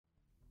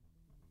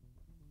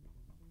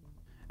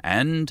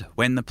And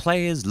when the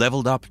players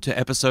leveled up to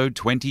episode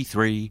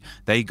 23,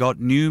 they got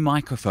new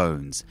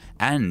microphones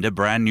and a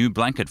brand new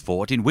blanket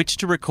fort in which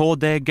to record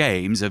their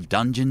games of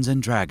Dungeons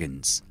and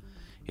Dragons.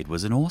 It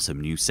was an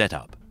awesome new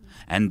setup,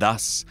 and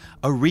thus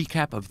a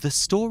recap of the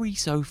story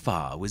so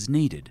far was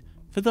needed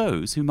for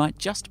those who might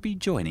just be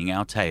joining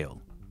our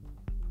tale.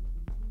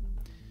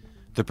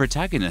 The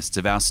protagonists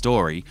of our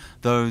story,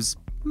 those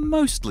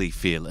mostly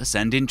fearless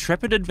and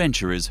intrepid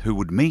adventurers who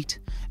would meet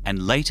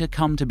and later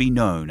come to be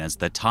known as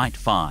the Tight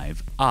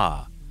Five,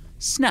 are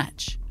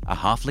Snatch, a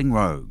halfling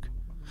rogue,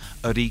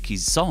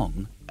 Oriki's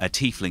Song, a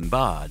tiefling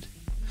bard,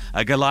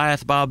 a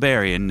Goliath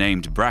barbarian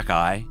named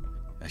Brackeye,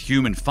 a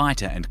human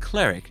fighter and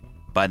cleric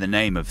by the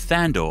name of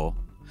Thandor,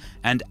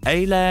 and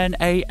Alan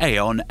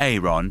Aeon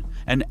Aeron,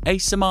 an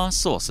Asamar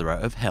sorcerer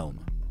of Helm.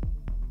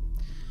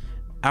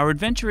 Our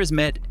adventurers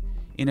met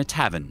in a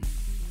tavern,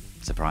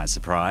 surprise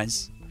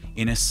surprise,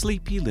 in a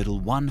sleepy little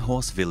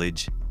one-horse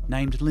village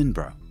named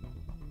Linbro.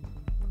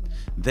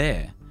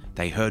 There,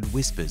 they heard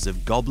whispers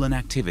of goblin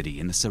activity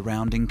in the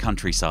surrounding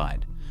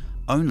countryside,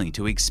 only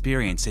to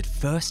experience it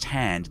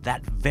firsthand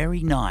that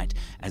very night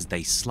as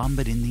they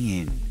slumbered in the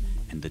inn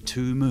and the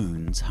two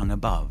moons hung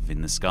above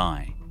in the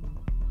sky.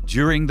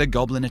 During the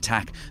goblin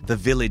attack, the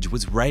village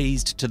was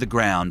razed to the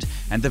ground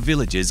and the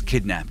villagers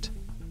kidnapped.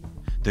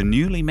 The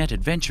newly met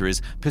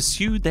adventurers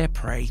pursued their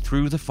prey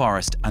through the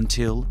forest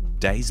until,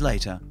 days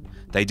later,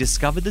 they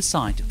discovered the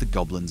site of the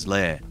goblin's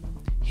lair,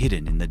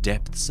 hidden in the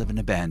depths of an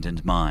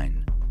abandoned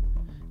mine.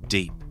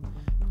 Deep,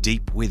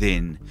 deep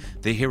within,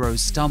 the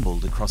heroes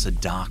stumbled across a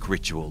dark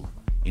ritual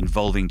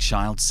involving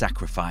child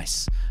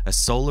sacrifice, a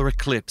solar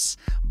eclipse,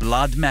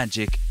 blood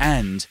magic,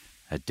 and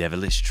a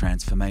devilish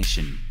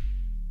transformation.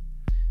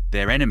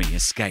 Their enemy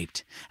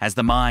escaped as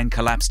the mine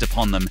collapsed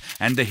upon them,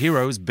 and the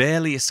heroes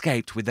barely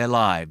escaped with their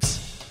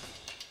lives.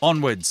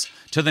 Onwards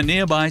to the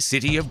nearby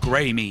city of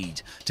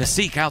Greymead to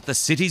seek out the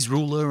city's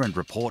ruler and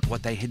report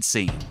what they had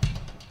seen.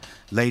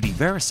 Lady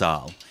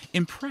Verisal,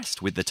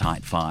 impressed with the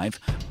Tight Five,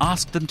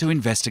 asked them to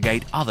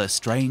investigate other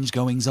strange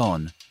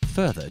goings-on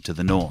further to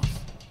the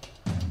north.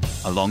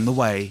 Along the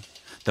way,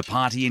 the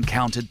party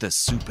encountered the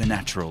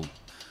supernatural,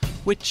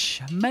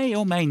 which may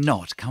or may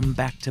not come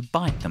back to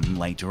bite them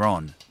later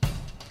on.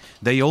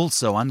 They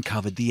also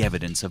uncovered the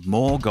evidence of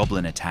more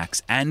goblin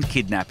attacks and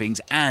kidnappings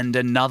and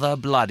another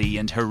bloody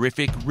and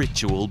horrific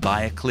ritual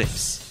by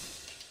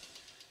Eclipse.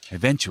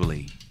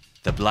 Eventually,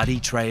 the bloody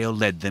trail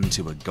led them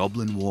to a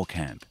goblin war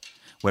camp,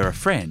 where a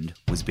friend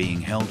was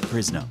being held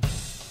prisoner.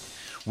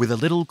 With a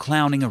little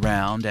clowning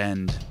around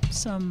and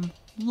some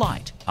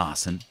light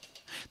arson,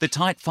 the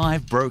Tight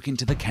Five broke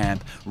into the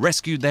camp,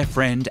 rescued their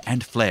friend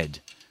and fled,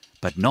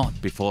 but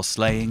not before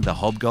slaying the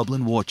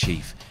hobgoblin war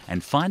chief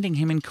and finding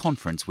him in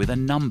conference with a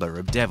number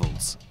of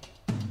devils.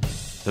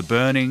 The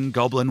burning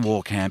goblin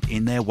war camp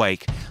in their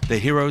wake, the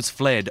heroes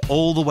fled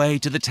all the way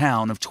to the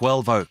town of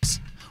 12 Oaks,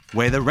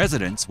 where the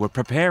residents were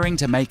preparing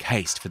to make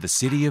haste for the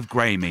city of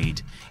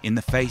Greymead in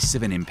the face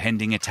of an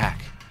impending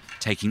attack,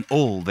 taking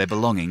all their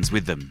belongings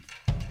with them.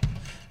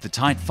 The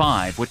Tight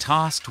Five were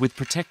tasked with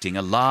protecting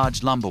a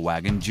large lumber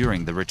wagon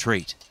during the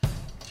retreat,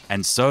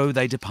 and so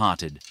they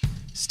departed,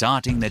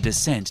 starting their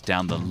descent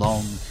down the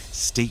long,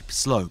 steep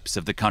slopes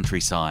of the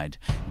countryside,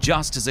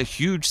 just as a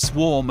huge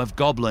swarm of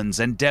goblins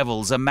and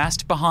devils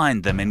amassed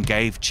behind them and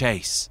gave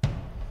chase.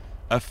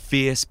 A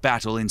fierce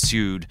battle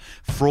ensued,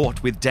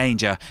 fraught with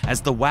danger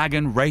as the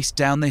wagon raced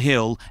down the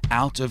hill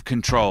out of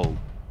control.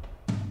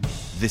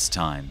 This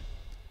time,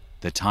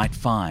 the Tight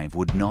Five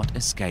would not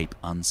escape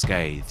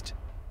unscathed.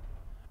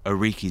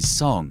 Oriki's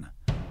Song,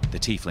 the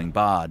tiefling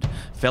bard,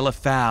 fell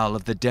afoul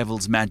of the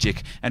devil's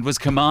magic and was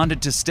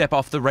commanded to step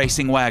off the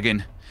racing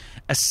wagon.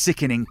 A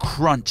sickening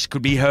crunch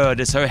could be heard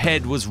as her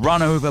head was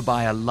run over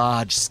by a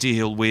large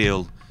steel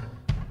wheel,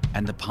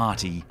 and the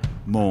party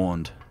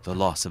mourned the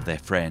loss of their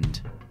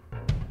friend.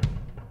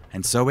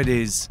 And so it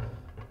is,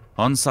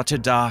 on such a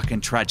dark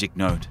and tragic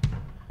note,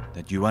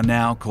 that you are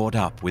now caught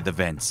up with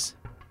events,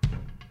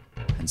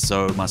 and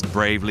so must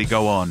bravely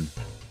go on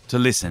to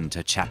listen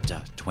to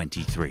Chapter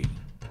 23.